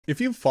If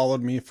you've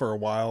followed me for a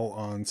while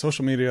on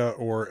social media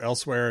or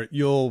elsewhere,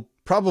 you'll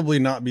probably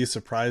not be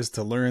surprised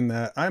to learn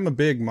that I'm a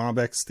big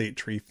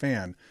MobX-State-Tree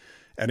fan.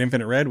 At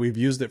Infinite Red, we've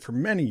used it for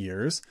many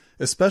years,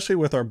 especially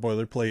with our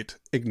boilerplate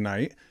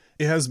Ignite.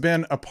 It has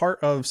been a part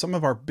of some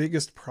of our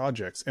biggest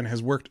projects and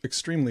has worked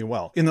extremely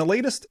well. In the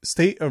latest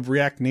State of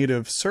React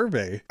Native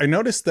survey, I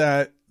noticed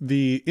that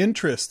the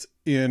interest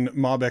in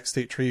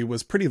MobX-State-Tree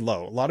was pretty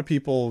low. A lot of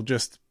people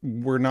just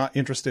were not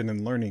interested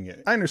in learning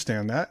it. I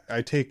understand that.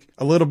 I take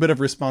a little bit of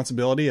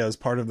responsibility as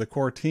part of the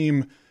core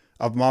team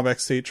of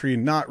MobX-State-Tree,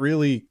 not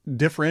really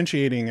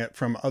differentiating it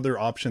from other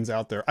options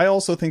out there. I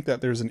also think that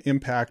there's an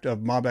impact of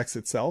MobX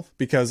itself,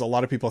 because a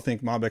lot of people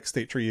think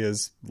MobX-State-Tree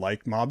is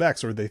like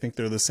MobX, or they think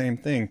they're the same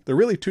thing. They're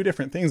really two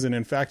different things. And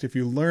in fact, if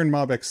you learn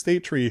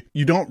MobX-State-Tree,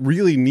 you don't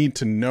really need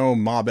to know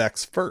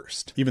MobX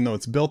first. Even though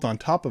it's built on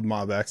top of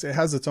MobX, it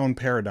has its own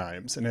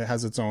paradigms and it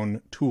has its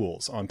own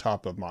tools on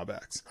top of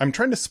MobX. I'm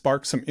trying to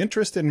spark some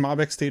interest in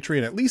MobX-State-Tree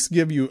and at least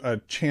give you a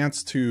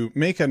chance to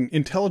make an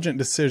intelligent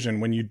decision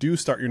when you do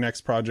start your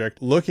next project.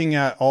 Looking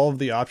at all of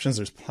the options,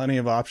 there's plenty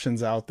of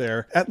options out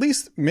there. At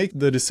least make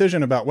the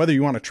decision about whether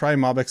you want to try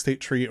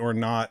MobX-State-Tree or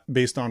not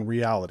based on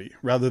reality,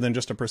 rather than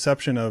just a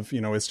perception of,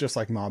 it's just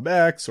like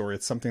MobX, or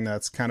it's something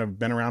that's kind of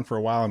been around for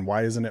a while and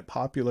why isn't it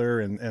popular,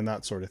 and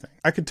that sort of thing.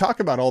 I could talk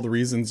about all the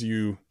reasons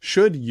you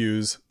should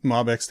use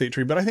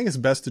MobX-State-Tree, but I think it's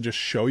best to just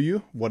show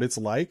you what it's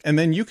like, and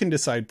then you can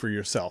decide for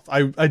yourself.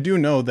 I do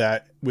know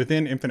that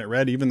within Infinite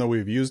Red, even though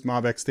we've used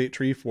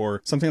MobX-State-Tree for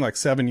something like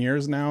 7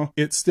 years now,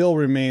 it still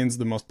remains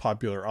the most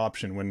popular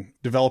option. When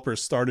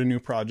developers start a new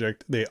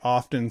project, they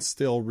often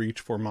still reach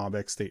for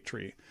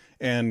MobX-State-Tree.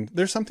 And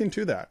there's something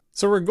to that.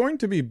 So we're going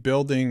to be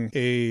building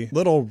a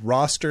little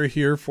roster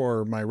here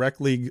for my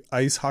Rec League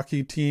ice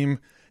hockey team.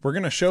 We're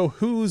going to show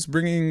who's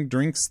bringing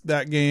drinks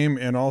that game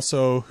and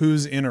also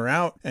who's in or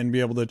out, and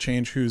be able to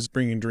change who's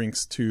bringing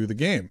drinks to the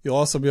game. You'll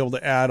also be able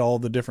to add all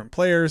the different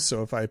players.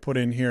 So if I put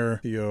in here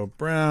Theo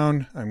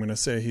Brown, I'm going to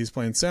say he's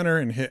playing center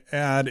and hit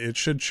add. It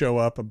should show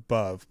up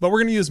above. But we're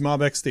going to use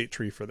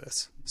MobX-State-Tree for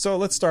this. So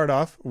let's start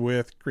off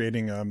with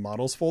creating a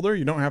models folder.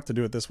 You don't have to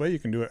do it this way. You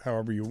can do it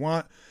however you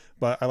want.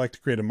 But I like to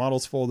create a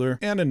models folder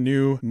and a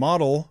new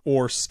model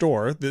or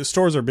store. The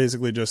stores are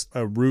basically just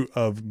a root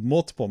of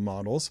multiple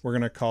models. We're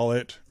going to call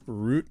it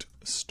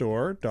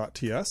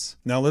RootStore.ts.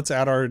 Now let's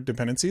add our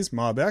dependencies,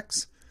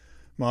 MobX,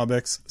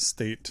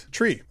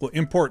 MobX-State-Tree. We'll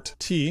import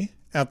T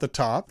at the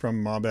top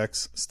from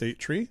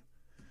MobX-State-Tree.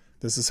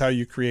 This is how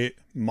you create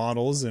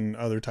models and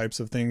other types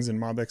of things in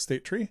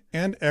MobX-State-Tree.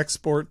 And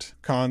export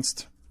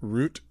const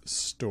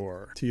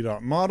RootStore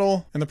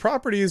t.model. And the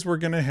properties, we're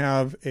going to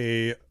have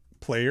a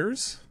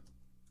players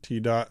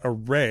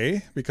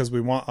t.array, because we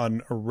want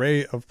an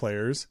array of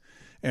players,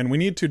 and we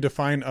need to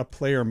define a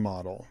player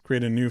model.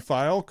 Create a new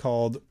file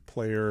called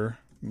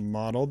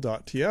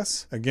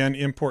PlayerModel.ts. Again,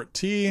 import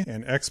T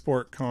and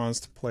export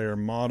const player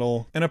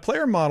model. And a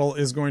player model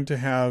is going to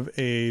have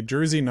a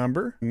jersey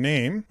number,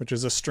 name, which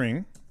is a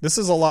string. This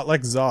is a lot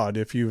like Zod.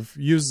 If you've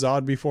used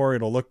Zod before,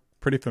 it'll look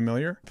pretty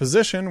familiar.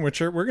 Position,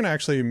 which we're going to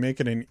actually make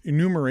it an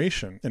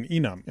enumeration, an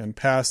enum, and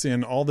pass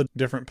in all the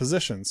different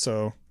positions.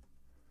 So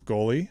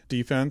goalie,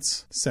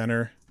 defense,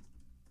 center,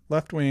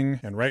 left wing,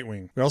 and right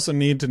wing. We also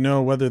need to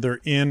know whether they're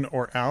in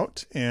or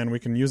out, and we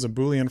can use a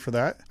Boolean for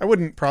that. I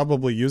wouldn't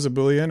probably use a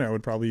Boolean. I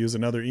would probably use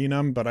another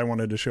enum, but I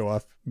wanted to show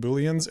off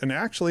Booleans. And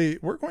actually,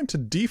 we're going to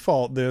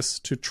default this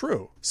to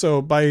true.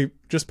 So by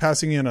just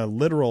passing in a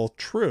literal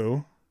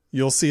true,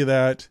 you'll see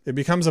that it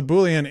becomes a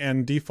Boolean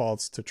and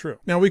defaults to true.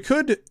 Now we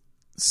could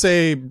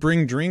say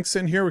bring drinks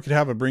in here. We could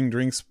have a bring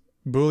drinks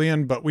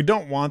Boolean, but we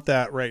don't want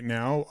that right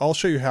now. I'll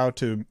show you how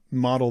to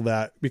model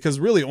that, because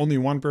really only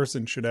one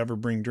person should ever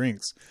bring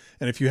drinks.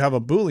 And if you have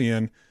a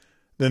Boolean,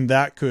 then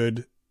that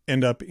could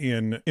end up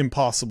in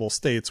impossible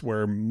states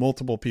where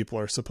multiple people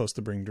are supposed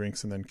to bring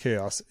drinks and then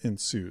chaos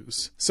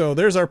ensues. So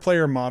there's our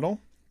player model.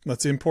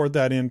 Let's import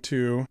that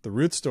into the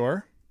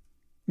RootStore.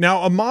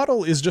 Now a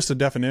model is just a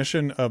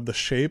definition of the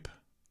shape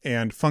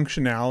and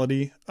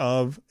functionality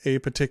of a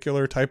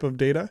particular type of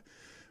data.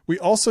 We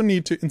also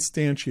need to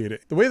instantiate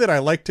it. The way that I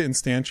like to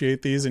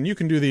instantiate these, and you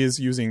can do these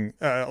using,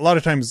 a lot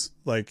of times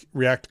like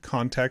React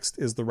context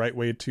is the right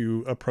way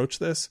to approach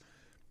this.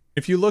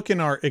 If you look in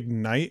our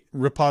Ignite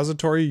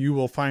repository, you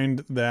will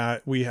find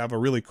that we have a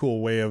really cool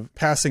way of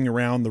passing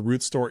around the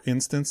RootStore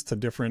instance to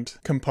different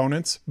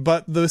components.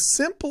 But the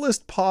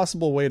simplest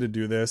possible way to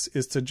do this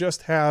is to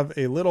just have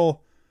a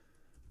little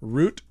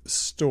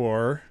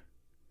RootStore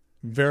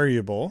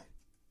variable,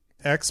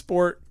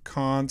 export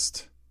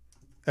const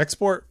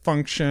export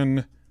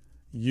function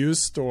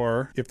use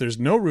store. If there's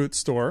no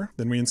RootStore,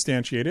 then we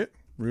instantiate it.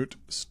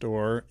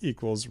 RootStore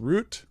equals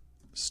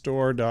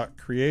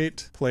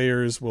RootStore.create.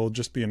 Players will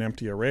just be an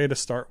empty array to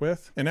start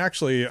with. And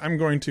actually, I'm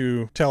going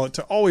to tell it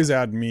to always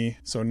add me.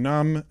 So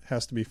num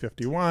has to be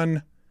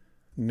 51.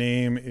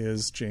 Name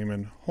is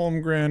Jamin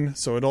Holmgren.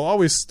 So it'll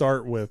always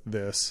start with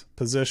this.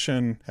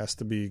 Position has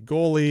to be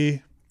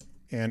goalie.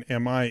 And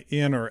am I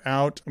in or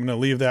out? I'm going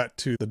to leave that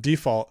to the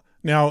default.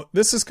 Now,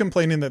 this is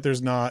complaining that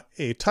there's not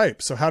a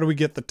type. So how do we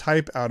get the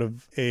type out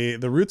of the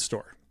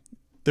RootStore?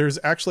 There's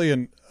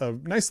actually a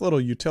nice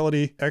little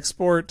utility,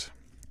 export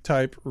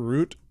type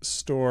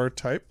RootStore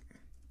type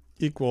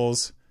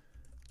equals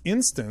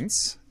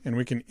instance, and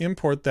we can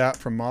import that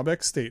from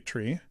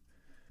MobX-State-Tree,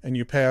 and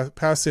you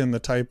pass in the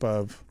type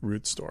of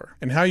RootStore.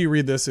 And how you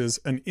read this is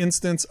an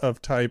instance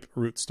of type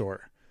RootStore.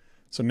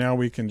 So now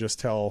we can just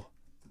tell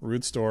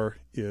RootStore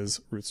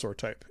is RootStore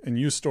type, and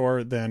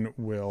useStore then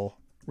will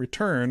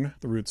return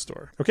the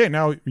RootStore. Okay,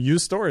 now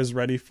useStore is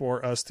ready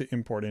for us to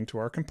import into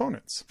our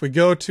components. If we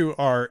go to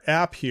our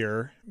app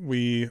here,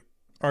 we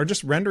are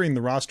just rendering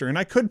the roster, and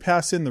I could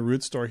pass in the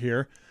RootStore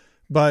here,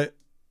 but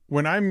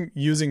when I'm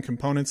using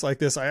components like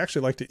this, I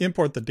actually like to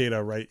import the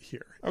data right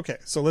here. Okay,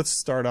 so let's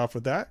start off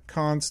with that.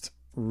 Const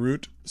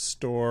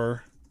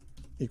RootStore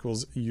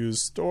equals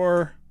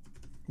useStore.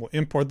 We'll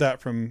import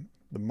that from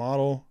the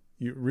model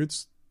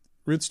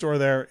RootStore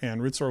there,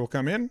 and RootStore will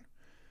come in.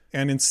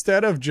 And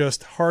instead of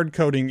just hard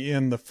coding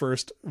in the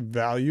first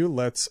value,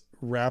 let's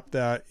wrap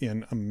that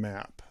in a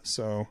map.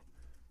 So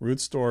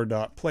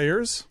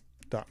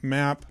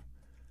rootstore.players.map,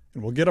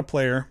 and we'll get a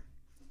player.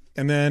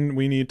 And then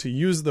we need to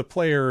use the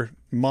player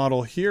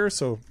model here.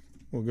 So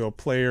we'll go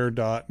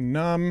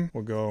player.num,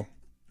 we'll go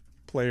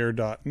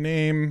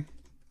player.name,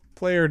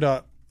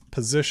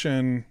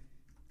 player.position,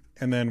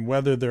 and then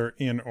whether they're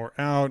in or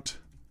out.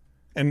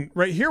 And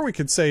right here we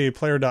could say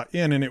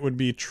player.in and it would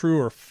be true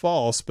or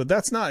false, but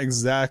that's not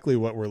exactly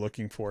what we're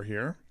looking for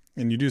here.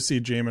 And you do see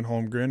Jamin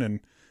Holmgren,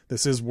 and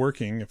this is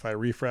working. If I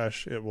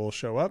refresh, it will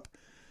show up.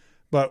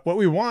 But what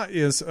we want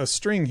is a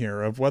string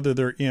here of whether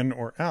they're in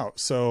or out.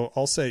 So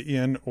I'll say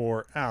in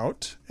or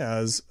out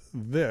as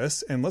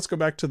this. And let's go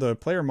back to the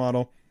player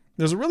model.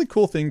 There's a really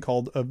cool thing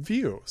called a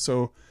view.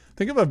 So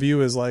think of a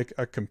view as like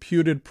a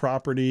computed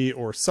property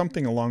or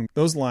something along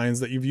those lines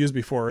that you've used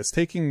before. It's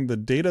taking the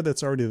data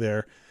that's already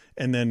there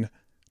and then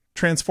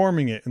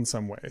transforming it in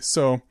some way.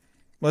 So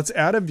let's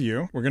add a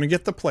view. We're going to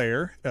get the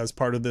player as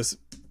part of this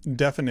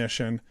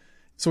definition.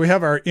 So we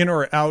have our in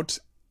or out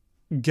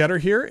getter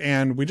here,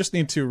 and we just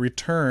need to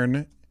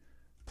return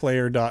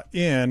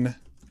player.in,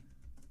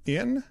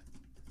 in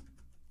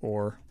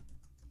or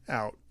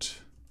out.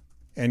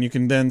 And you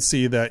can then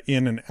see that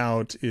in and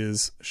out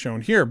is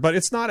shown here, but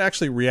it's not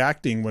actually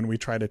reacting when we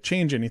try to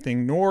change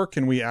anything, nor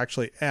can we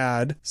actually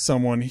add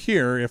someone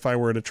here. If I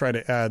were to try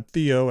to add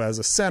Theo as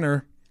a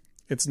center,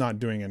 it's not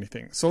doing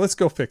anything. So let's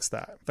go fix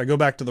that. If I go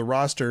back to the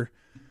roster,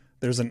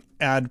 there's an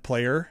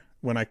addPlayer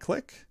when I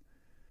click,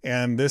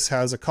 and this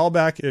has a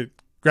callback. It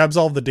grabs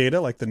all of the data,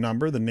 like the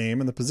number, the name,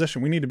 and the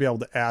position. We need to be able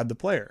to add the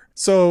player.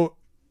 So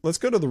let's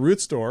go to the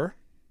RootStore,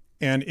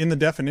 and in the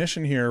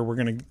definition here, we're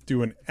going to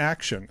do an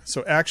action.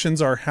 So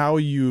actions are how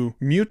you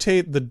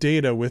mutate the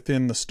data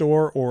within the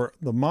store or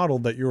the model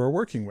that you are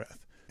working with.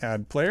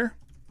 Add player,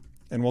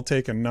 and we'll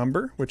take a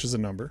number, which is a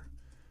number.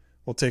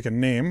 We'll take a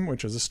name,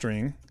 which is a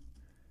string.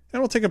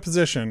 And we'll take a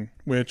position,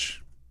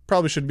 which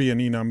probably should be an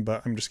enum,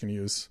 but I'm just going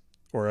to use,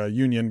 or a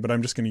union, but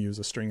I'm just going to use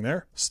a string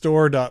there.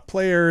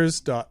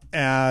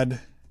 Store.players.add,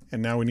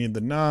 and now we need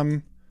the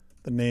num,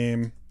 the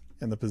name,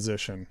 and the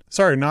position.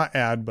 Sorry, not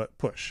add, but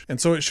push. And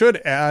so it should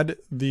add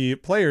the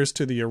players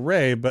to the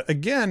array, but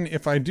again,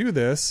 if I do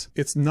this,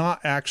 it's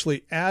not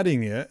actually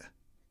adding it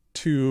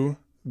to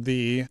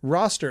the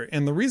roster.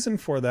 And the reason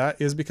for that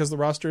is because the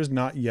roster is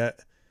not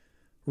yet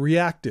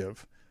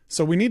reactive.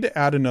 So we need to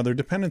add another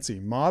dependency,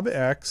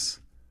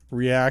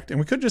 mobx-react, and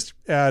we could just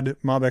add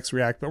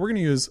mobx-react, but we're going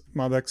to use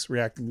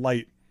mobx-react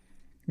Lite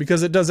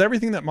because it does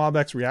everything that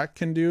mobx-react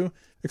can do,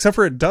 except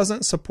for it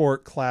doesn't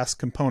support class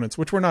components,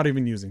 which we're not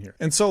even using here.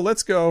 And so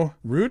let's go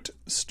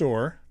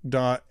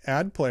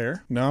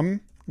rootstore.addPlayer,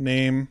 num,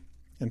 name,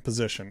 and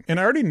position. And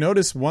I already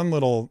noticed one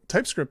little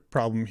TypeScript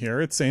problem here.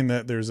 It's saying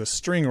that there's a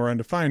string or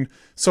undefined.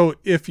 So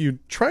if you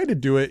try to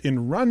do it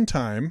in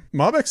runtime,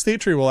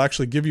 MobX-State-Tree will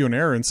actually give you an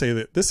error and say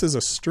that this is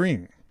a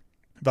string.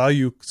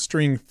 Value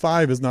string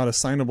 5 is not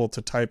assignable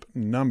to type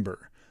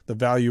number. The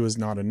value is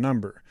not a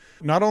number.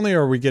 Not only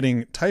are we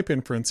getting type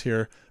inference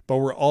here, but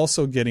we're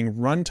also getting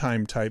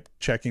runtime type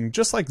checking,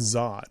 just like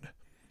Zod.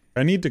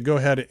 I need to go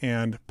ahead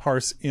and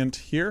parse int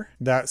here.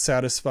 That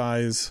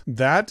satisfies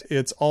that.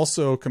 It's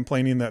also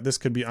complaining that this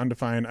could be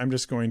undefined. I'm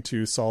just going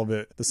to solve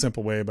it the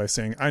simple way by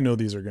saying, I know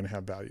these are going to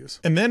have values.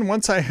 And then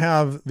once I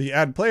have the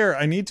add player,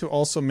 I need to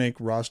also make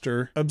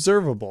roster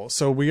observable.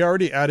 So we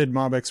already added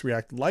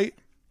mobx-react Lite.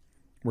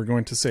 We're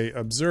going to say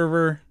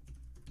observer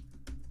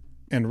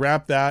and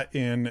wrap that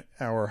in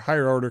our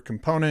higher order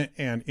component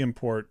and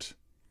import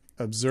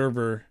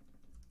observer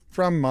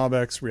from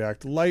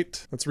mobx-react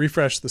Lite. Let's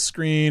refresh the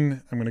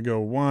screen. I'm going to go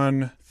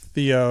 1,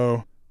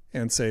 Theo,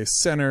 and say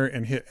center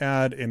and hit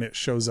add, and it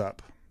shows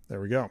up. There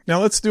we go.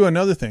 Now let's do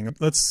another thing.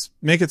 Let's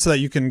make it so that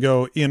you can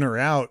go in or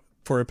out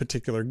for a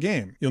particular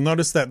game. You'll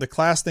notice that the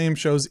class name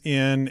shows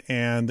in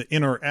and the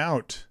in or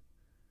out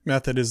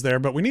method is there,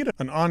 but we need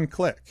an on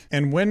click.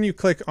 And when you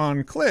click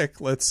on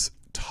click, let's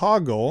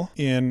toggle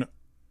in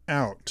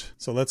out.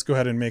 So let's go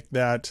ahead and make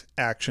that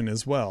action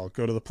as well.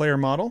 Go to the player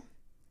model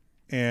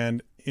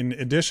and In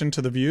addition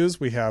to the views,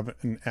 we have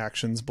an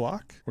actions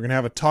block. We're going to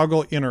have a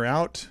toggle in or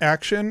out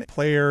action.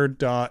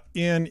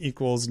 Player.in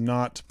equals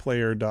not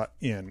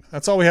player.in.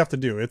 That's all we have to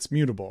do. It's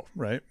mutable,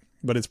 right?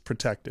 But it's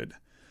protected.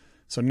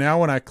 So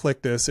now when I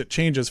click this, it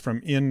changes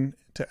from in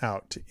to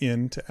out to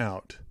in to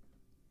out.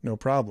 No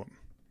problem.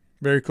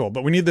 Very cool.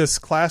 But we need this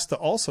class to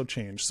also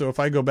change. So if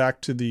I go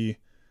back to the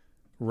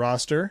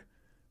roster,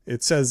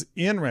 it says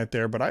in right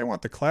there, but I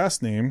want the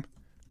class name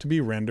to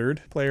be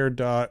rendered.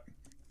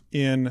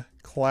 Player.in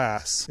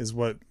class is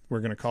what we're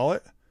going to call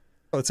it.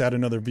 Let's add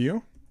another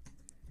view.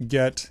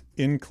 Get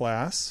in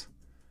class,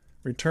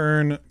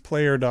 return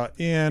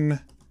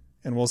player.in,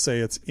 and we'll say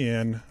it's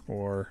in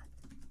or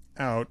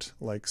out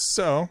like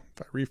so.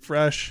 If I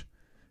refresh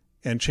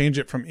and change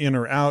it from in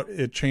or out,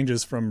 it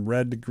changes from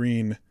red to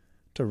green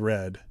to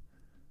red,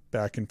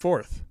 back and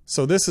forth.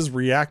 So this is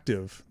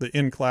reactive. The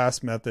in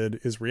class method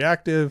is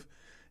reactive,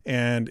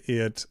 and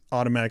it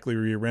automatically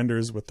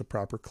re-renders with the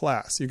proper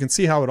class. You can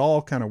see how it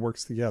all kind of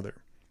works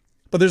together.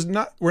 But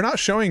we're not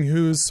showing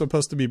who's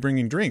supposed to be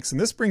bringing drinks. And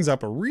this brings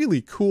up a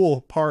really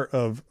cool part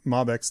of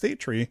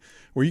MobX-State-Tree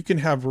where you can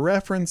have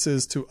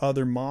references to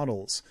other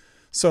models.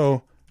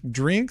 So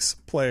drinks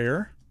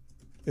player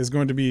is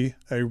going to be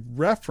a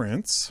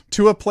reference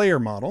to a player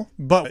model,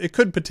 but it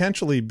could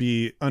potentially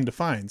be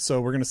undefined. So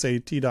we're going to say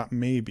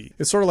t.maybe.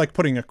 It's sort of like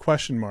putting a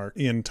question mark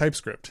in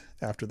TypeScript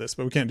after this,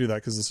 but we can't do that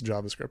because it's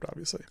JavaScript,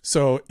 obviously.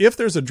 So if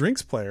there's a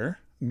drinks player,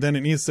 then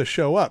it needs to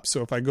show up.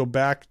 So if I go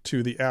back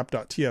to the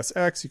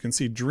app.tsx, you can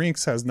see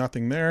drinks has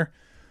nothing there.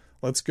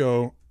 Let's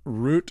go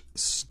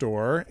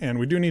RootStore, and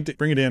we do need to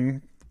bring it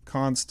in.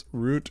 Const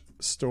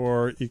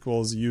RootStore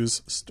equals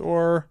use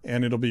store,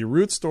 and it'll be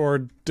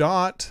RootStore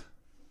dot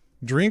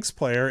drinks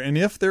player, and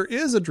if there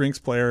is a drinks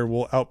player,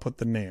 we'll output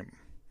the name.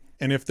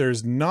 And if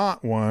there's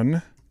not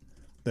one,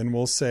 then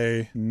we'll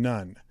say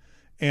none.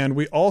 And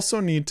we also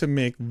need to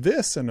make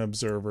this an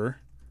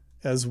observer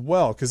as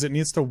well, because it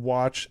needs to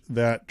watch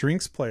that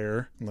drinks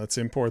player. Let's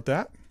import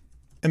that.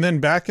 And then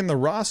back in the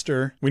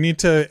roster, we need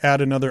to add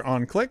another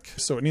onClick.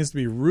 So it needs to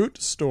be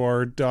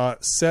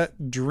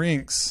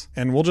RootStore.setDrinks,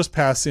 and we'll just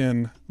pass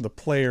in the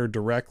player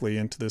directly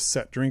into this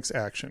setDrinks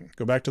action.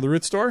 Go back to the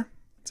RootStore,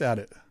 let's add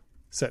it.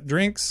 Set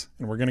drinks,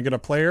 and we're going to get a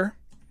player.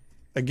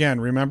 Again,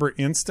 remember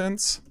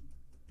instance,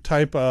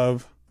 type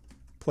of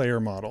player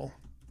model.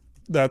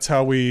 That's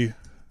how we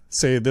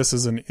say this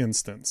is an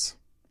instance.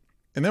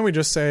 And then we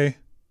just say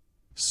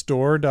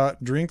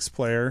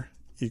store.drinksPlayer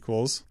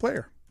equals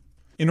player.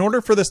 In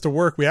order for this to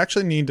work, we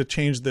actually need to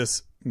change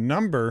this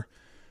number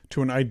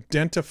to an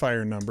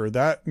identifier number.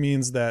 That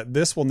means that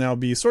this will now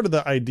be sort of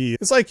the ID.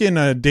 It's like in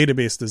a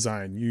database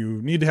design.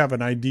 You need to have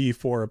an ID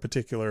for a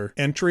particular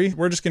entry.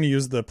 We're just going to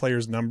use the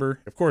player's number.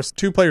 Of course,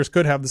 two players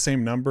could have the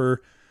same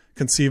number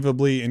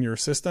conceivably in your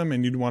system,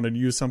 and you'd want to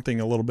use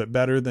something a little bit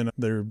better than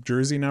their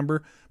jersey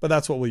number, but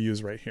that's what we'll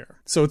use right here.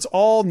 So it's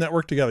all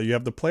networked together. You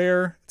have the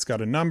player, it's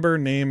got a number,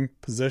 name,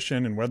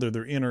 position, and whether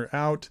they're in or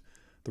out.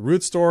 The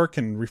RootStore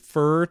can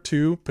refer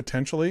to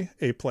potentially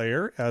a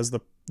player as the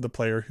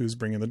player who's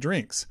bringing the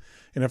drinks.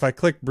 And if I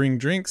click bring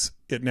drinks,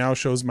 it now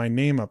shows my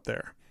name up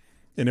there.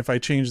 And if I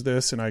change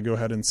this and I go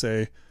ahead and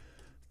say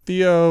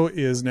Theo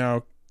is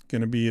now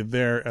going to be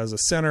there as a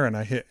center, and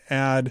I hit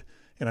add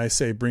and I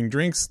say bring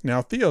drinks,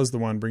 now Theo's the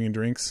one bringing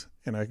drinks,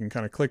 and I can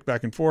kind of click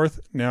back and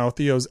forth. Now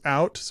Theo's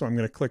out, so I'm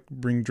going to click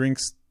bring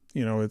drinks,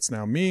 it's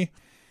now me.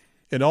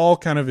 It all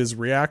kind of is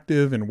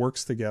reactive and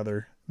works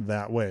together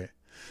that way.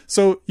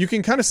 So you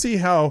can kind of see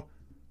how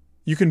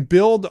you can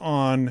build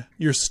on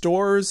your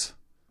stores,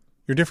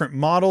 your different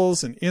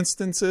models and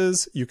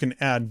instances. You can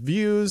add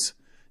views,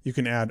 you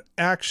can add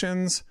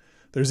actions.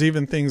 There's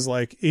even things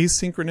like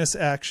asynchronous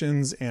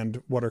actions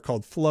and what are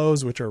called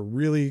flows, which are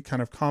really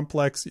kind of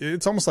complex.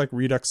 It's almost like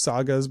Redux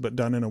sagas, but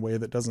done in a way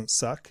that doesn't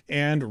suck.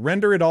 And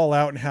render it all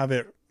out and have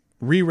it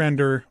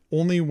re-render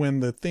only when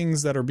the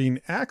things that are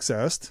being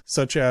accessed,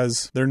 such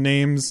as their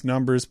names,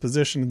 numbers,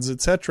 positions,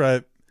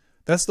 etc.,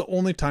 that's the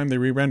only time they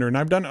re-render. And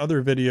I've done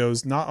other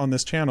videos, not on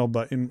this channel,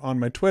 but on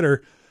my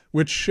Twitter,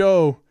 which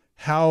show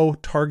how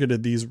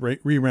targeted these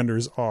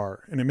re-renders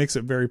are, and it makes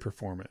it very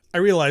performant. I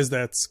realize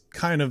that's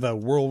kind of a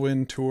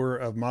whirlwind tour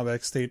of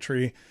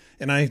MobX-State-Tree,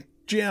 and I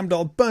jammed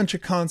a bunch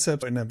of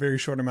concepts in a very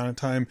short amount of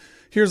time.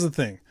 Here's the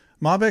thing.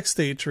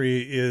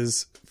 MobX-State-Tree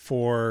is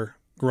for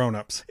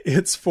grown-ups.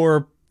 It's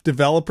for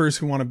developers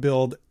who want to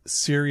build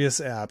serious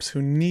apps,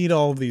 who need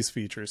all of these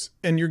features.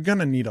 And you're going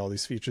to need all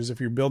these features if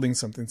you're building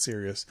something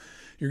serious.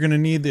 You're going to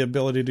need the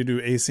ability to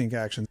do async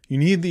actions. You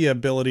need the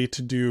ability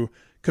to do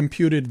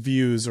computed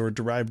views or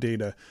derived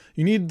data.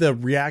 You need the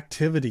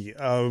reactivity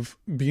of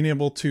being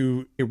able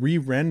to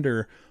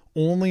re-render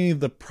only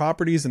the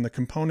properties and the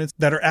components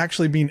that are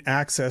actually being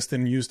accessed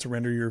and used to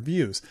render your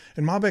views.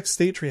 And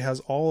MobX-State-Tree has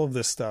all of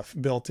this stuff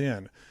built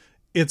in.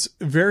 It's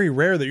very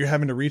rare that you're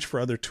having to reach for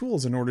other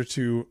tools in order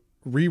to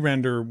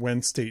re-render when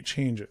state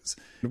changes.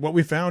 What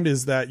we found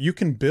is that you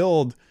can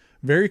build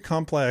very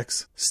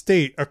complex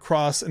state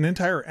across an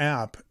entire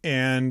app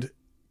and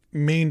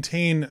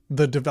maintain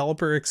the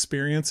developer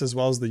experience as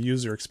well as the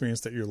user experience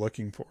that you're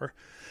looking for.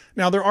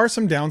 Now, there are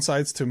some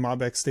downsides to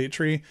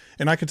MobX-State-Tree,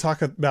 and I could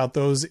talk about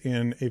those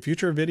in a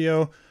future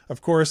video.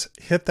 Of course,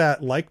 hit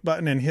that like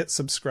button and hit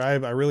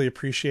subscribe. I really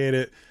appreciate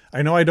it.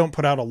 I know I don't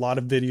put out a lot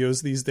of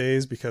videos these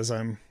days because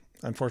I'm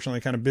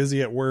unfortunately kind of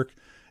busy at work,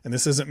 and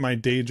this isn't my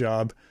day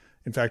job.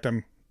 In fact,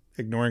 I'm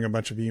ignoring a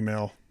bunch of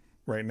email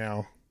right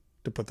now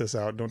to put this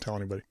out. Don't tell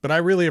anybody. But I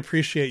really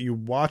appreciate you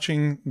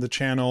watching the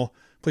channel.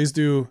 Please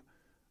do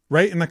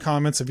write in the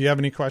comments if you have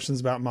any questions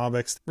about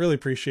MobX. Really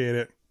appreciate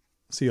it.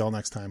 See you all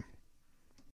next time.